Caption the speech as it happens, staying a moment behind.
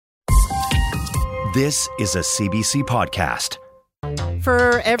This is a CBC podcast.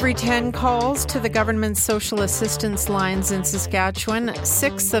 For every 10 calls to the government's social assistance lines in Saskatchewan,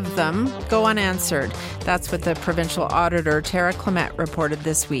 6 of them go unanswered. That's what the provincial auditor, Tara Clement, reported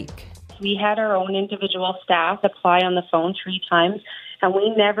this week. We had our own individual staff apply on the phone 3 times, and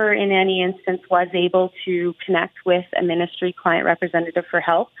we never in any instance was able to connect with a ministry client representative for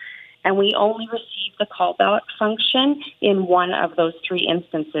help. And we only received the callback function in one of those 3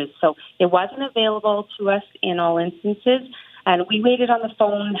 instances. So it wasn't available to us in all instances. And we waited on the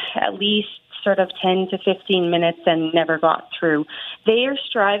phone at least sort of 10 to 15 minutes and never got through. They are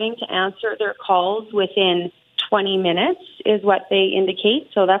striving to answer their calls within 20 minutes is what they indicate.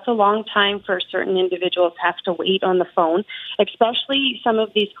 So that's a long time for certain individuals to have to wait on the phone, especially some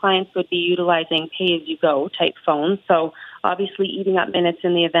of these clients would be utilizing pay-as-you-go type phones. So obviously eating up minutes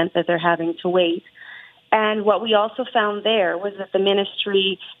in the event that they're having to wait. And what we also found there was that the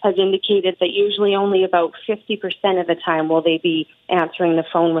ministry has indicated that usually only about 50% of the time will they be answering the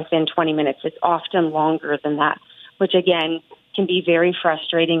phone within 20 minutes. It's often longer than that, which again can be very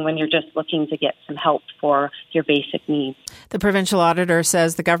frustrating when you're just looking to get some help for your basic needs. The provincial auditor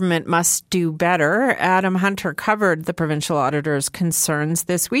says the government must do better. Adam Hunter covered the provincial auditor's concerns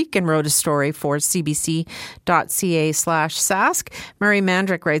this week and wrote a story for cbc.ca/sask. Murray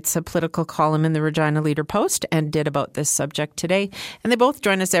Mandryk writes a political column in the Regina Leader-Post and did about this subject today. And they both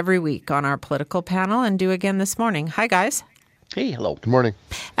join us every week on our political panel and do again this morning. Hi, guys. Hey, hello. Good morning.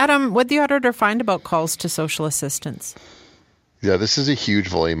 Adam, what did the auditor find about calls to social assistance? Yeah, this is a huge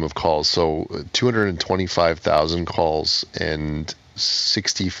volume of calls. So 225,000 calls and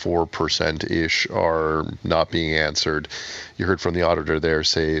 64%-ish are not being answered. You heard from the auditor there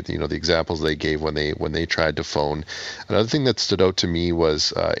say, the examples they gave when they tried to phone. Another thing that stood out to me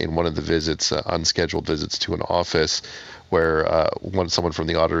was in one of the visits, unscheduled visits to an office, where someone from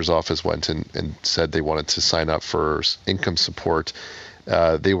the auditor's office went and said they wanted to sign up for income support.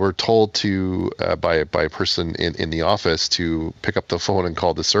 They were told to by a person in the office to pick up the phone and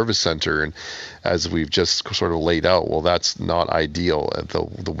call the service center. And as we've just sort of laid out, well, that's not ideal.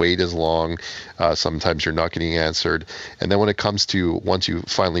 The wait is long. Sometimes you're not getting answered. And then when it comes to once you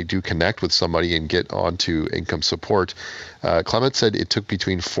finally do connect with somebody and get onto income support, Clement said it took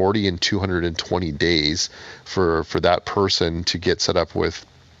between 40 and 220 days for that person to get set up with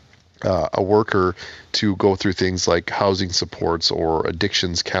a worker to go through things like housing supports or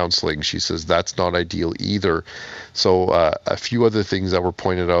addictions counseling. She says that's not ideal either. So a few other things that were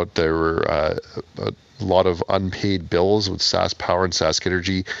pointed out, there were a lot of unpaid bills with Sask Power and Sask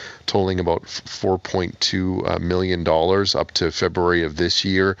Energy totaling about $4.2 million up to February of this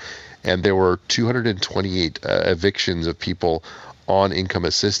year. And there were 228 evictions of people on income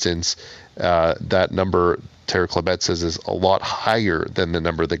assistance. That number, Tara Clement says, is a lot higher than the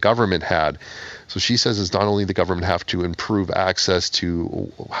number the government had. So she says it's not only the government have to improve access to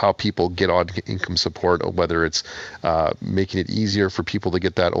how people get on income support, whether it's making it easier for people to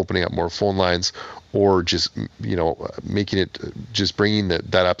get that, opening up more phone lines, or just making it just bringing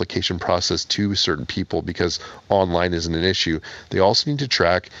that application process to certain people because online isn't an issue. They also need to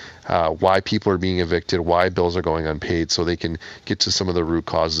track why people are being evicted, why bills are going unpaid, so they can get to some of the root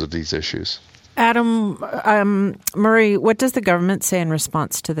causes of these issues. Adam, Murray, what does the government say in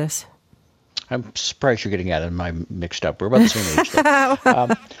response to this? I'm surprised you're getting Adam and I mixed up. We're about the same age.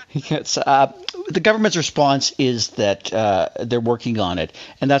 The government's response is that they're working on it,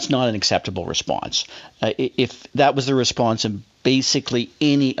 and that's not an acceptable response. If that was the response in basically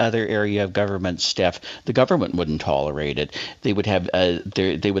any other area of government, Steph, the government wouldn't tolerate it. They would have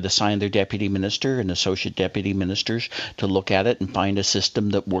they would assign their deputy minister and associate deputy ministers to look at it and find a system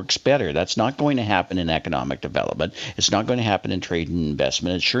that works better. That's not going to happen in economic development. It's not going to happen in trade and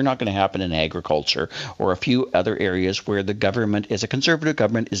investment. It's sure not going to happen in agriculture or a few other areas where the government, as a conservative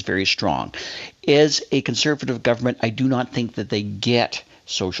government, is very strong. As a conservative government, I do not think that they get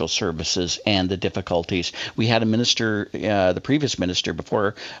social services and the difficulties. We had a minister, the previous minister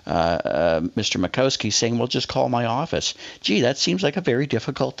before Mr. Makowski, saying, well, just call my office. Gee, that seems like a very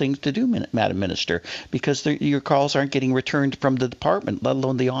difficult thing to do, Madam Minister, because your calls aren't getting returned from the department, let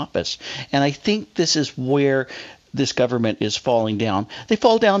alone the office. And I think this is where this government is falling down. They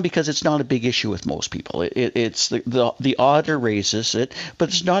fall down because it's not a big issue with most people. It's the auditor raises it, but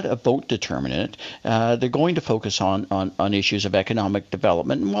it's not a vote determinant. They're going to focus on issues of economic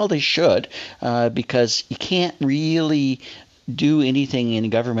development, and well, they should, because you can't really do anything in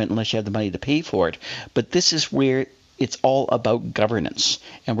government unless you have the money to pay for it. But this is where it's all about governance.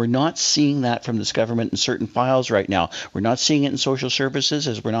 And we're not seeing that from this government in certain files right now. We're not seeing it in social services,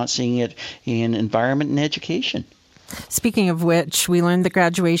 as we're not seeing it in environment and education. Speaking of which, we learned the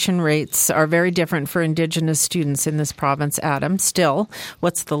graduation rates are very different for Indigenous students in this province, Adam. Still,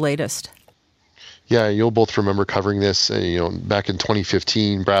 what's the latest? Yeah, you'll both remember covering this. Back in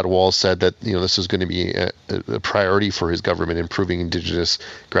 2015, Brad Walz said that this was going to be a priority for his government, improving Indigenous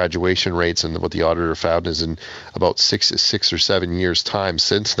graduation rates. And what the auditor found is in about six or 7 years' time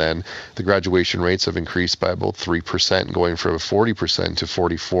since then, the graduation rates have increased by about 3%, going from 40%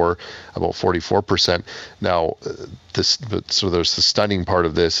 to about 44%. Now, there's the stunning part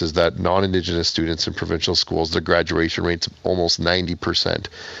of this is that non-Indigenous students in provincial schools, their graduation rate's almost 90%.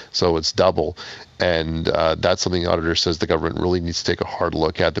 So it's double. And that's something the auditor says the government really needs to take a hard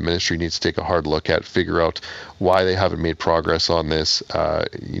look at. The ministry needs to take a hard look at, figure out why they haven't made progress on this,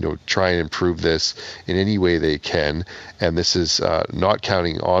 try and improve this in any way they can. And this is not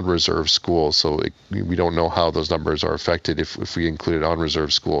counting on-reserve schools. So we don't know how those numbers are affected if we included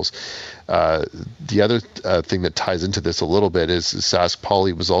on-reserve schools. The other thing that ties into this a little bit is Sask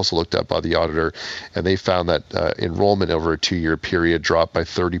Poly was also looked at by the auditor, and they found that enrollment over a 2-year period dropped by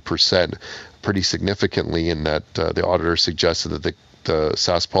 30%, pretty significantly, in that the auditor suggested that the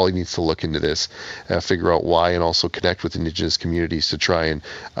Sask Poly needs to look into this, figure out why, and also connect with Indigenous communities to try and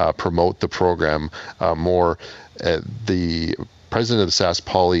promote the program more. The president of the Sask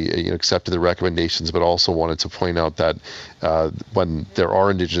Poly accepted the recommendations, but also wanted to point out that when there are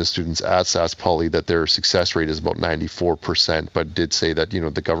Indigenous students at Sask Poly, that their success rate is about 94%. But did say that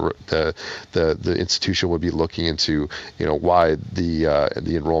the institution would be looking into why the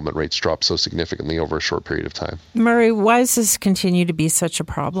enrollment rates dropped so significantly over a short period of time. Murray, why does this continue to be such a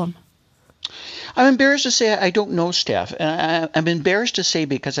problem? I'm embarrassed to say I don't know, Steph. I'm embarrassed to say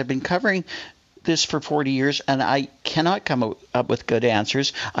because I've been covering this for 40 years, and I cannot come up with good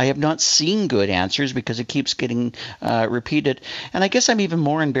answers. I have not seen good answers because it keeps getting repeated. And I guess I'm even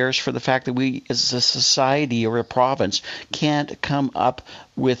more embarrassed for the fact that we as a society or a province can't come up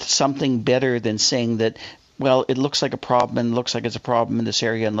with something better than saying that, well, it looks like a problem and looks like it's a problem in this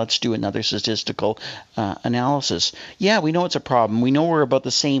area, and let's do another statistical analysis. Yeah, we know it's a problem. We know we're about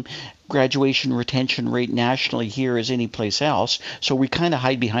the same graduation retention rate nationally here as any place else. So we kind of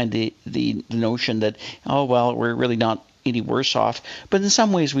hide behind the notion that, oh, well, we're really not any worse off. But in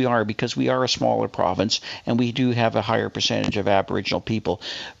some ways we are, because we are a smaller province and we do have a higher percentage of Aboriginal people.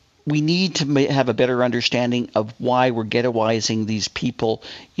 We need to have a better understanding of why we're ghettoizing these people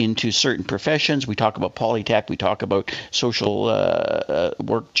into certain professions. We talk about polytech, we talk about social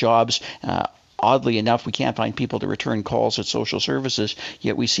work jobs. Oddly enough, we can't find people to return calls at social services,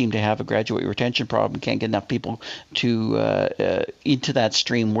 yet we seem to have a graduate retention problem. Can't get enough people to into that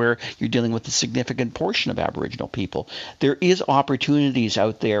stream where you're dealing with a significant portion of Aboriginal people. There is opportunities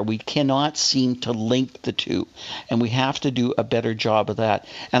out there. We cannot seem to link the two, and we have to do a better job of that.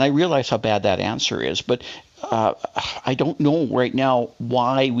 And I realize how bad that answer is, but I don't know right now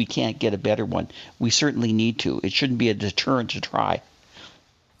why we can't get a better one. We certainly need to. It shouldn't be a deterrent to try.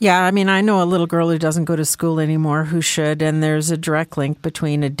 Yeah, I mean, I know a little girl who doesn't go to school anymore who should, and there's a direct link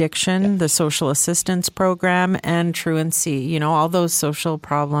between addiction, the social assistance program, and truancy. All those social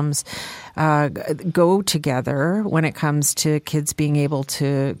problems go together when it comes to kids being able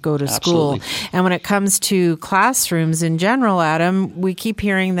to go to school. And when it comes to classrooms in general, Adam, we keep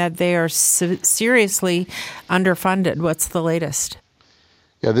hearing that they are seriously underfunded. What's the latest?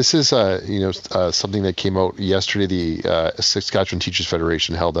 Yeah, this is something that came out yesterday. The Saskatchewan Teachers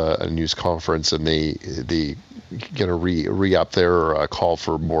Federation held a news conference, and they re-up their call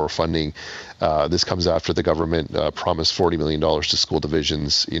for more funding. This comes after the government promised $40 million to school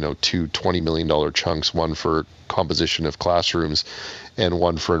divisions, two $20 million chunks, one for composition of classrooms and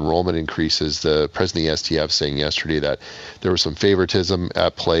one for enrollment increases. The president of the STF saying yesterday that there was some favoritism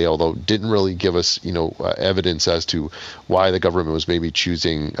at play, although didn't really give us, evidence as to why the government was maybe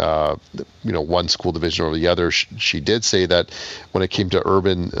choosing, one school division over the other. She did say that when it came to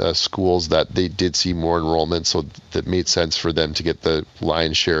urban schools that they did see more enrollment, so that made sense for them to get the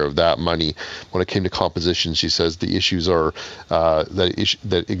lion's share of that money. When it came to composition, she says the issues are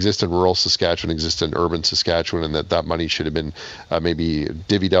that exist in rural Saskatchewan, exist in urban Saskatchewan, and that money should have been maybe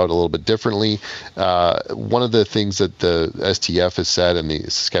divvied out a little bit differently. One of the things that the STF has said and the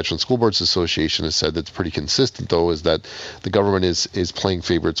Saskatchewan School Boards Association has said that's pretty consistent, though, is that the government is playing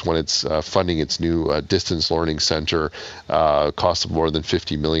favorites when it's funding its new distance learning center, cost of more than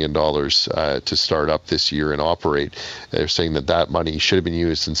 $50 million to start up this year and operate. They're saying that money should have been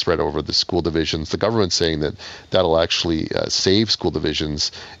used and spread over the school divisions. The government's saying that that'll actually save school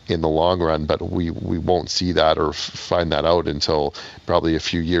divisions in the long run, but we won't see that or find that out until probably a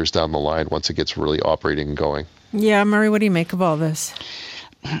few years down the line once it gets really operating and going. Yeah, Murray, what do you make of all this?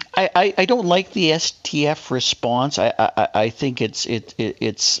 I don't like the STF response. I think it's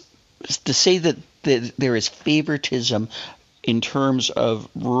to say that there is favoritism in terms of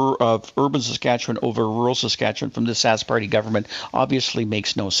urban Saskatchewan over rural Saskatchewan from the Sask Party government obviously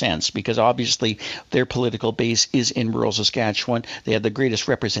makes no sense, because obviously their political base is in rural Saskatchewan. They have the greatest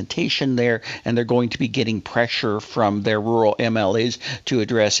representation there, and they're going to be getting pressure from their rural MLAs to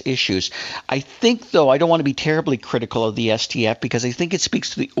address issues. I think, though, I don't want to be terribly critical of the STF, because I think it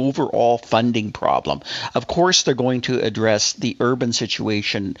speaks to the overall funding problem. Of course, they're going to address the urban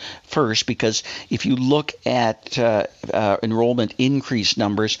situation first, because if you look at enrollment increase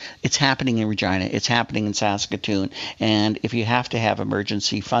numbers, it's happening in Regina, it's happening in Saskatoon, and if you have to have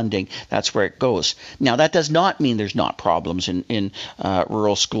emergency funding, that's where it goes. Now, that does not mean there's not problems in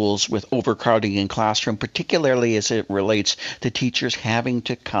rural schools with overcrowding in classroom, particularly as it relates to teachers having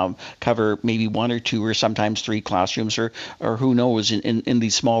to cover maybe one or two or sometimes three classrooms, or who knows, in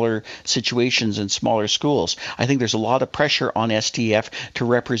these smaller situations in smaller schools. I think there's a lot of pressure on STF to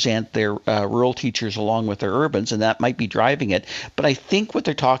represent their rural teachers along with their urbans, and that might be driving it. But I think what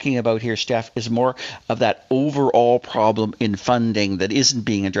they're talking about here, Steph, is more of that overall problem in funding that isn't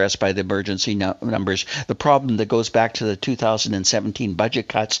being addressed by the emergency numbers. The problem that goes back to the 2017 budget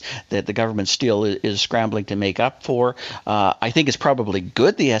cuts that the government still is scrambling to make up for. I think it's probably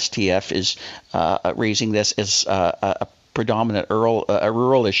good the STF is raising this as a predominant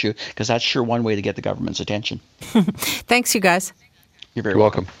rural issue, because that's sure one way to get the government's attention. Thanks, you guys. You're very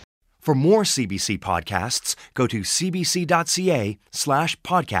welcome. For more CBC podcasts, go to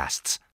cbc.ca/podcasts.